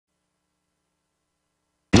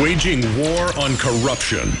Waging war on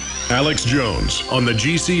corruption. Alex Jones on the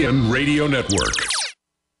GCN Radio Network.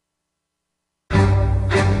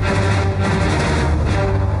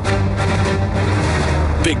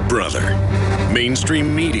 Big Brother,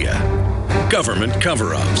 mainstream media, government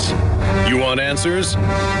cover-ups. You want answers?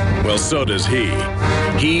 Well, so does he.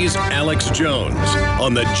 He's Alex Jones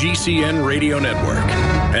on the GCN Radio Network.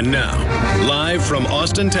 And now, live from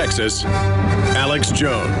Austin, Texas, Alex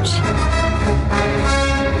Jones.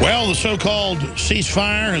 Well, the so-called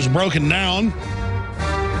ceasefire has broken down.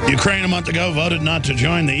 Ukraine a month ago voted not to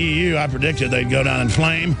join the EU. I predicted they'd go down in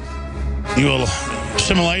flame. You will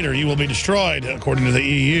assimilate or you will be destroyed, according to the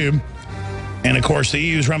EU. And, of course, the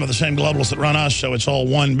EU is run by the same globalists that run us, so it's all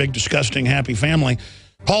one big, disgusting, happy family.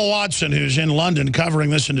 Paul Watson, who's in London covering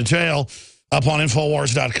this in detail up on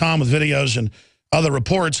Infowars.com with videos and other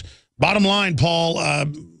reports. Bottom line, Paul,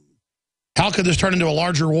 how could this turn into a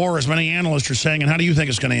larger war, as many analysts are saying, and how do you think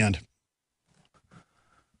it's going to end?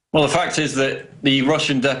 Well, the fact is that the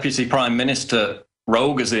Russian Deputy Prime Minister,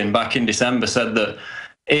 Rogozin, back in December, said that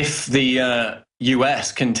if the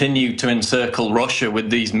US continue to encircle Russia with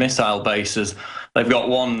these missile bases, they've got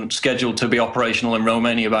one scheduled to be operational in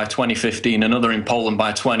Romania by 2015, another in Poland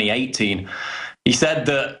by 2018. He said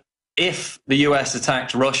that if the US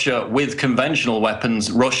attacked Russia with conventional weapons,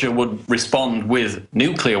 Russia would respond with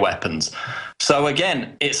nuclear weapons. So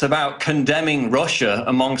again, it's about condemning Russia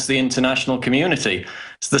amongst the international community.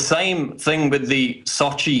 It's the same thing with the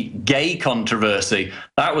Sochi gay controversy.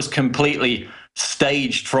 That was completely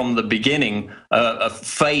staged from the beginning, a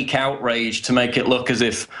fake outrage to make it look as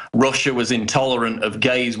if Russia was intolerant of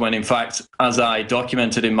gays, when in fact, as I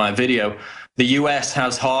documented in my video, the US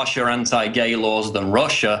has harsher anti-gay laws than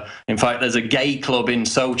Russia. In fact, there's a gay club in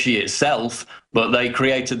Sochi itself, but they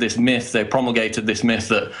created this myth, they promulgated this myth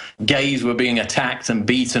that gays were being attacked and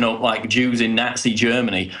beaten up like Jews in Nazi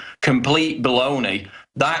Germany. Complete baloney.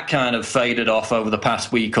 That kind of faded off over the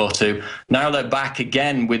past week or two. Now they're back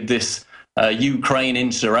again with this Ukraine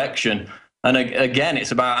insurrection. And again,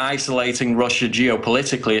 it's about isolating Russia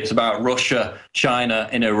geopolitically. It's about Russia, China,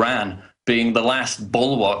 and Iran being the last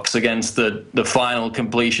bulwarks against the final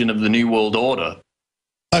completion of the New World Order.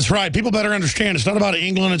 That's right. People better understand it's not about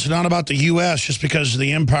England. It's not about the U.S. just because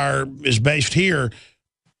the empire is based here.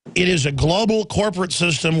 It is a global corporate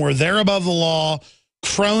system where they're above the law,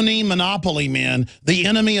 crony monopoly men, the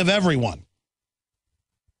enemy of everyone.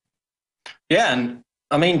 Yeah, and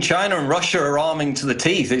I mean, China and Russia are arming to the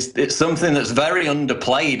teeth. It's something that's very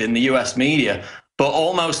underplayed in the US media. But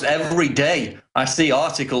almost every day I see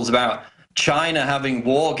articles about China having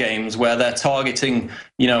war games where they're targeting,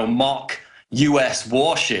 mock US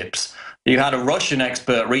warships. You had a Russian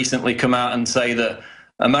expert recently come out and say that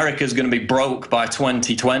America's going to be broke by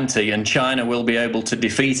 2020 and China will be able to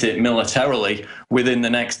defeat it militarily within the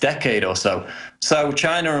next decade or so. So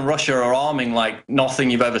China and Russia are arming like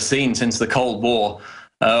nothing you've ever seen since the Cold War.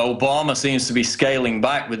 Obama seems to be scaling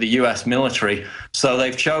back with the US military. So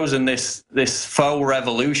they've chosen this faux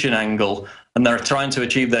revolution angle, and they're trying to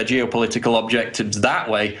achieve their geopolitical objectives that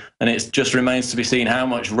way. And it just remains to be seen how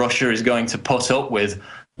much Russia is going to put up with,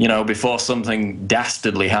 before something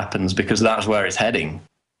dastardly happens, because that's where it's heading.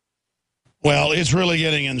 Well, it's really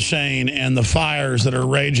getting insane, and the fires that are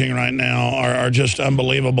raging right now are just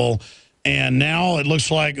unbelievable. And now it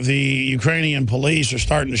looks like the Ukrainian police are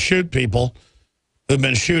starting to shoot people who've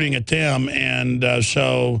been shooting at them, and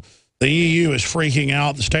so the EU is freaking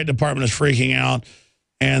out, the State Department is freaking out,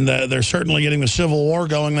 and they're certainly getting the civil war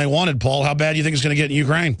going they wanted, Paul. How bad do you think it's going to get in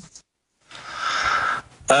Ukraine?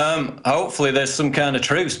 Hopefully there's some kind of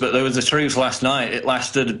truce, but there was a truce last night. It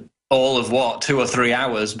lasted all of, 2 or 3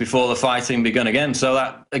 hours before the fighting began again. So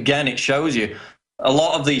that, again, it shows you a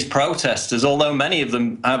lot of these protesters, although many of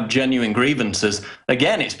them have genuine grievances,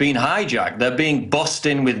 again, it's been hijacked. They're being bussed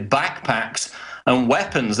in with backpacks and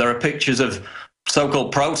weapons. There are pictures of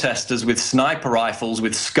so-called protesters with sniper rifles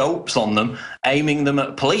with scopes on them, aiming them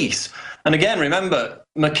at police. And again, remember,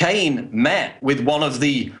 McCain met with one of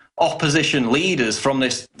the opposition leaders from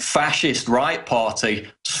this fascist right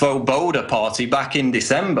party, Svoboda party, back in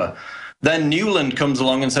December. Then Newland comes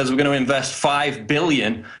along and says we're going to invest $5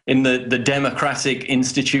 billion in the democratic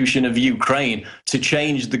institution of Ukraine to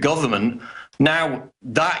change the government. Now,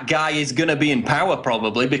 that guy is going to be in power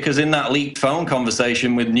probably, because in that leaked phone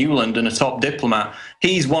conversation with Newland and a top diplomat,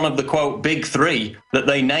 he's one of the, quote, big three that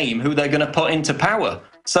they name who they're going to put into power.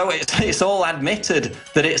 So it's all admitted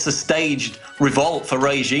that it's a staged revolt for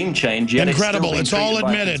regime change. Yet incredible. It's all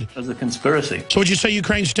admitted. As a conspiracy. So would you say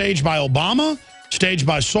Ukraine staged by Obama? Staged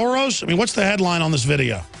by Soros? I mean, what's the headline on this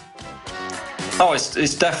video? Oh,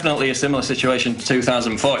 it's definitely a similar situation to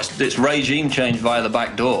 2004. It's regime change via the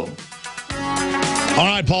back door. All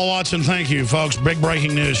right, Paul Watson, thank you, folks. Big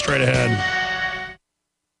breaking news straight ahead.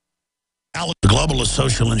 The globalist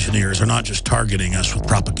social engineers are not just targeting us with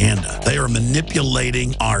propaganda. They are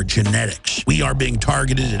manipulating our genetics. We are being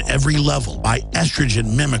targeted at every level by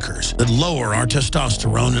estrogen mimickers that lower our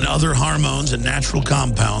testosterone and other hormones and natural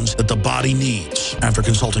compounds that the body needs. After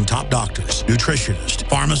consulting top doctors, nutritionists,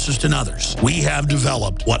 pharmacists, and others, we have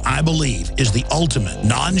developed what I believe is the ultimate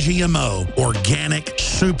non-GMO organic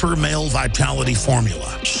super male vitality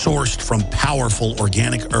formula sourced from powerful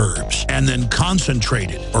organic herbs and then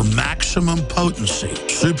concentrated for maximum potency.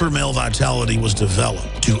 Super Male Vitality was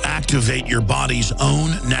developed to activate your body's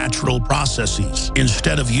own natural processes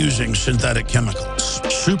instead of using synthetic chemicals.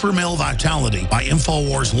 Super Male Vitality by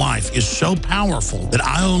InfoWars Life is so powerful that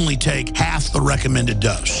I only take half the recommended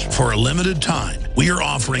dose. For a limited time, we are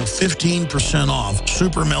offering 15% off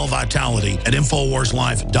Super Male Vitality at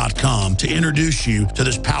InfoWarsLife.com to introduce you to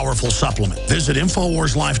this powerful supplement. Visit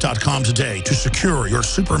InfoWarsLife.com today to secure your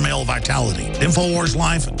Super Male Vitality.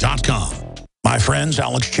 InfoWarsLife.com. My friends,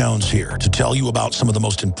 Alex Jones here to tell you about some of the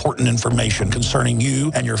most important information concerning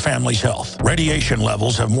you and your family's health. Radiation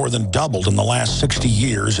levels have more than doubled in the last 60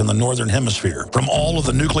 years in the Northern Hemisphere from all of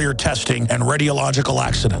the nuclear testing and radiological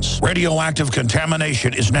accidents. Radioactive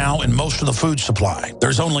contamination is now in most of the food supply.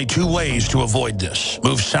 There's only two ways to avoid this.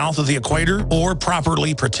 Move south of the equator or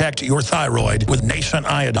properly protect your thyroid with Nascent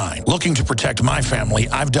Iodine. Looking to protect my family,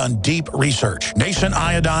 I've done deep research. Nascent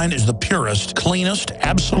Iodine is the purest, cleanest,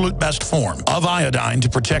 absolute best form of iodine to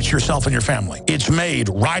protect yourself and your family. It's made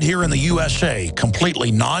right here in the USA,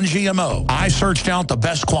 completely non-GMO. I searched out the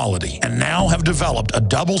best quality and now have developed a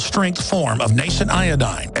double-strength form of Nascent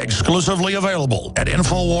Iodine, exclusively available at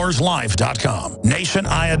InfoWarsLife.com. Nascent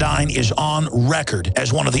Iodine is on record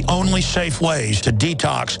as one of the only safe ways to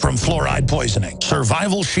detox from fluoride poisoning.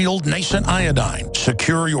 Survival Shield Nascent Iodine.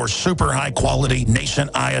 Secure your super high-quality Nascent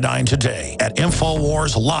Iodine today at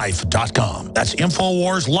InfoWarsLife.com. That's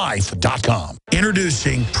InfoWarsLife.com.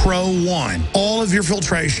 Introducing Pro One. All of your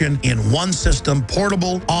filtration in one system,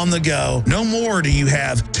 portable, on the go. No more do you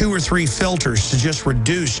have 2 or 3 filters to just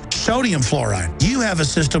reduce sodium fluoride. You have a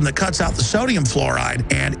system that cuts out the sodium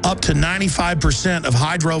fluoride and up to 95% of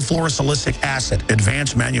hydrofluorosilicic acid.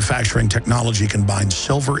 Advanced manufacturing technology combines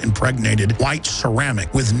silver-impregnated white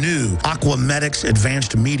ceramic with new Aquamedics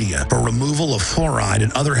advanced media for removal of fluoride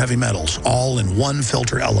and other heavy metals, all in one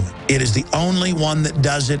filter element. It is the only one that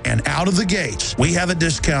does it, and out of the gates, we have it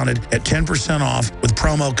discounted at 10% off with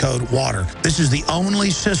promo code WATER. This is the only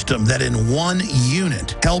system that in one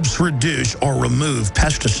unit helps reduce or remove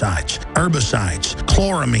pesticides, herbicides,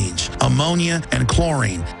 chloramines, ammonia, and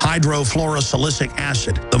chlorine, hydrofluorosilicic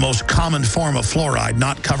acid, the most common form of fluoride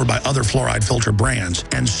not covered by other fluoride filter brands,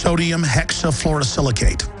 and sodium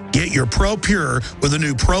hexafluorosilicate. Get your Pro Pure with the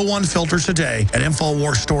new Pro One filters today at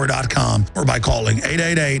InfoWarsStore.com or by calling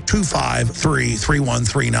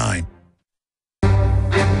 888-253-3139.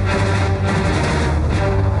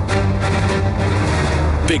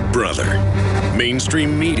 Big Brother,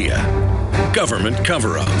 mainstream media, government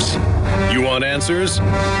cover-ups. You want answers?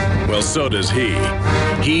 Well, so does he.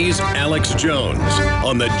 He's Alex Jones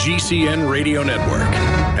on the GCN Radio Network.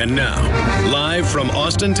 And now, live from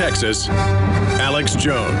Austin, Texas, Alex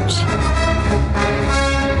Jones.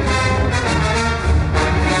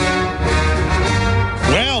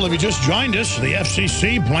 Well, if you just joined us, the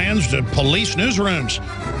FCC plans to police newsrooms.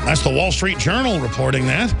 That's the Wall Street Journal reporting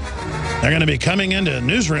that. They're going to be coming into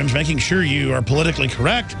newsrooms, making sure you are politically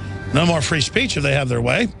correct. No more free speech if they have their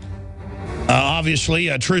way. Obviously,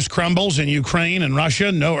 truce crumbles in Ukraine and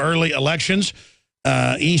Russia. No early elections.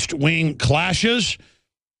 East wing clashes.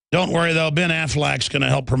 Don't worry, though. Ben Affleck's going to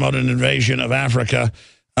help promote an invasion of Africa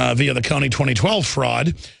via the Kony 2012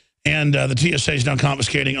 fraud. And the TSA is now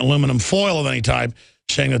confiscating aluminum foil of any type,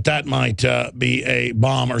 saying that that might be a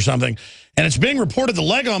bomb or something. And it's being reported the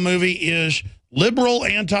Lego movie is liberal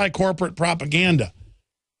anti-corporate propaganda.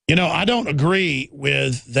 You know, I don't agree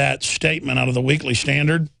with that statement out of the Weekly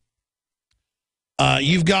Standard.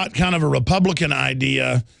 You've got kind of a Republican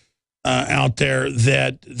idea out there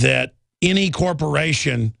that any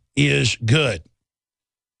corporation is good.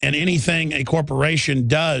 And anything a corporation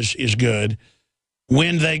does is good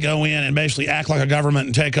when they go in and basically act like a government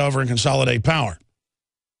and take over and consolidate power.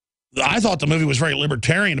 I thought the movie was very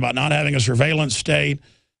libertarian about not having a surveillance state,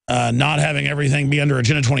 not having everything be under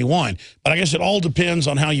Agenda 21. But I guess it all depends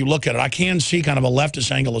on how you look at it. I can see kind of a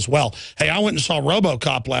leftist angle as well. Hey, I went and saw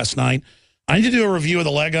RoboCop last night. I need to do a review of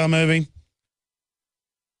the Lego movie.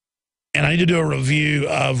 And I need to do a review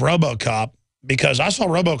of RoboCop. because I saw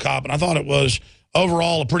RoboCop and I thought it was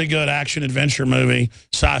overall a pretty good action-adventure movie,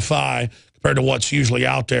 sci-fi, compared to what's usually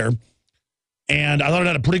out there. And I thought it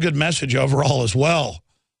had a pretty good message overall as well.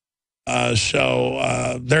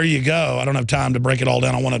 So there you go. I don't have time to break it all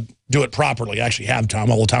down. I want to do it properly. I actually have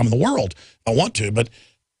time, all the time in the world. I want to, but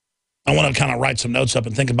I want to kind of write some notes up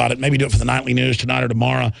and think about it. Maybe do it for the nightly news tonight or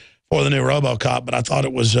tomorrow for the new RoboCop. But I thought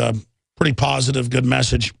it was a pretty positive, good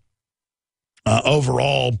message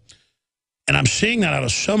overall. And I'm seeing that out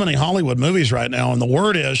of so many Hollywood movies right now. And the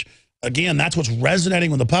word is, again, that's what's resonating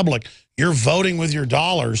with the public. You're voting with your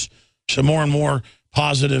dollars. So more and more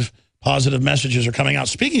positive messages are coming out.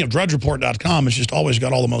 Speaking of DrudgeReport.com, it's just always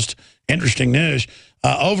got all the most interesting news.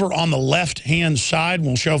 Over on the left-hand side,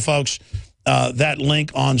 we'll show folks that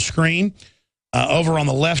link on screen. Over on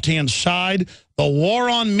the left-hand side, the war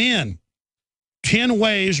on men. 10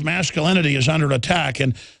 ways masculinity is under attack.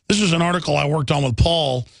 And this is an article I worked on with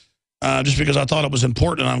Paul just because I thought it was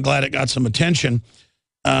important, and I'm glad it got some attention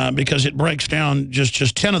because it breaks down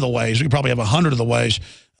just 10 of the ways. We probably have 100 of the ways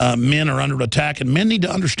men are under attack, and men need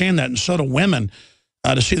to understand that, and so do women,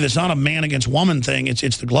 to see that it's not a man against woman thing. It's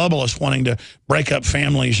the globalists wanting to break up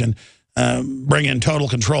families and bring in total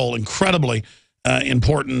control. Incredibly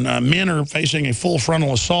important. Men are facing a full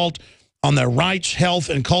frontal assault on their rights, health,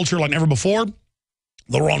 and culture like never before.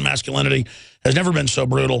 The war on masculinity has never been so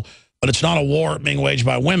brutal, but it's not a war being waged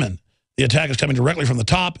by women. The attack is coming directly from the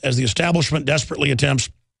top as the establishment desperately attempts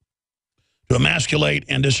to emasculate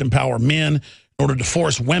and disempower men in order to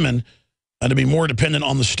force women to be more dependent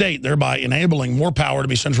on the state, thereby enabling more power to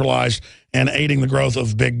be centralized and aiding the growth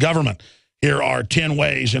of big government. Here are 10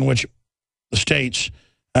 ways in which the states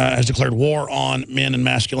has declared war on men and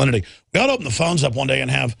masculinity. We ought to open the phones up one day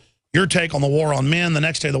and have your take on the war on men, the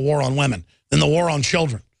next day the war on women, then the war on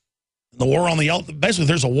children, the war on the... Basically,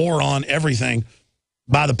 there's a war on everything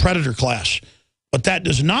by the predator class. But that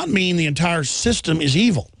does not mean the entire system is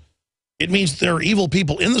evil. It means there are evil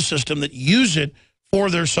people in the system that use it for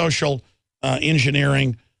their social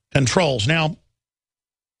engineering controls. Now,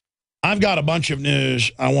 I've got a bunch of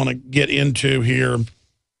news I want to get into here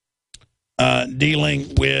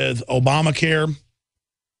dealing with Obamacare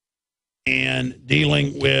and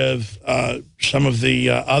dealing with some of the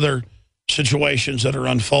other situations that are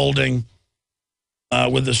unfolding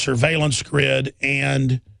with the surveillance grid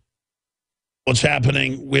and what's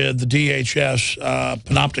happening with the DHS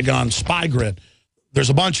Panopticon spy grid. There's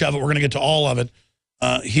a bunch of it. We're going to get to all of it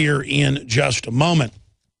here in just a moment.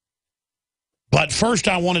 But first,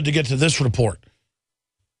 I wanted to get to this report.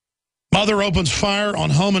 Mother opens fire on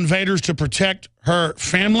home invaders to protect her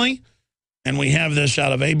family. And we have this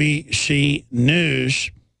out of ABC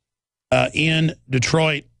News in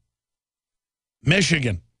Detroit,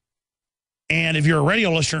 Michigan. And if you're a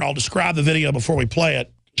radio listener, I'll describe the video before we play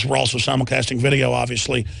it. We're also simulcasting video,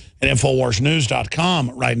 obviously, at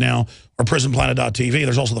InfoWarsNews.com right now, or PrisonPlanet.tv.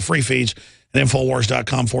 There's also the free feeds at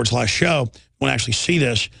InfoWars.com/show. You won't actually see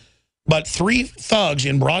this. But 3 thugs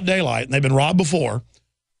in broad daylight, and they've been robbed before,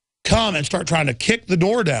 come and start trying to kick the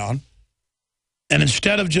door down. And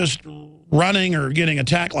instead of just running or getting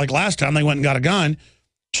attacked like last time, they went and got a gun.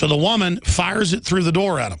 So the woman fires it through the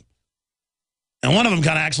door at them. And one of them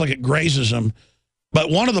kind of acts like it grazes him. But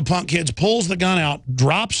one of the punk kids pulls the gun out,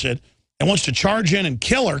 drops it, and wants to charge in and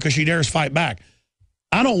kill her because she dares fight back.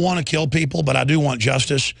 I don't want to kill people, but I do want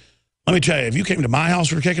justice. Let me tell you, if you came to my house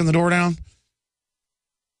for kicking the door down,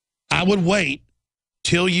 I would wait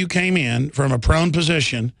till you came in from a prone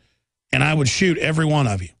position, and I would shoot every one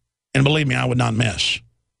of you. And believe me, I would not miss.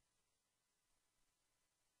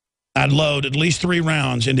 I'd load at least 3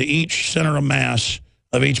 rounds into each center of mass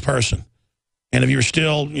of each person. And if you're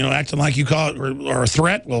still, acting like you call it or a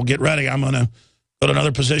threat, well, get ready. I'm going to go to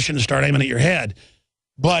another position and start aiming at your head.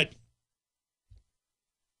 But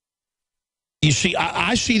you see,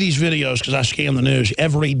 I see these videos because I scan the news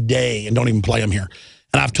every day and don't even play them here.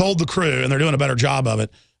 And I've told the crew, and they're doing a better job of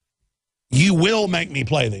it, you will make me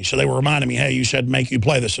play these. So they were reminding me, hey, you said make you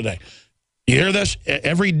play this today. You hear this?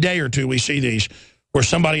 Every day or two we see these where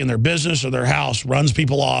somebody in their business or their house runs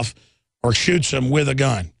people off or shoots them with a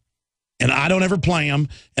gun. And I don't ever play them,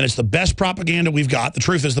 and it's the best propaganda we've got. The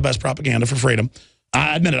truth is the best propaganda for freedom.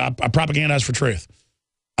 I admit it. I propagandize for truth.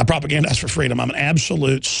 I propagandize for freedom. I'm an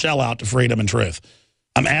absolute sellout to freedom and truth.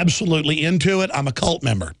 I'm absolutely into it. I'm a cult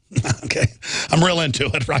member. Okay? I'm real into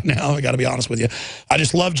it right now. I got to be honest with you. I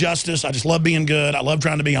just love justice. I just love being good. I love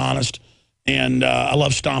trying to be honest. And I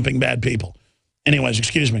love stomping bad people. Anyways,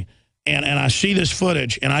 excuse me. And I see this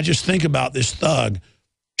footage, and I just think about this thug.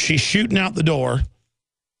 She's shooting out the door.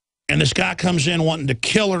 And this guy comes in wanting to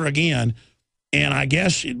kill her again. And I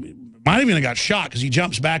guess it might have even got shot because he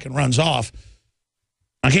jumps back and runs off.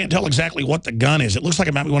 I can't tell exactly what the gun is. It looks like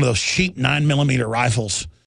it might be one of those cheap 9mm rifles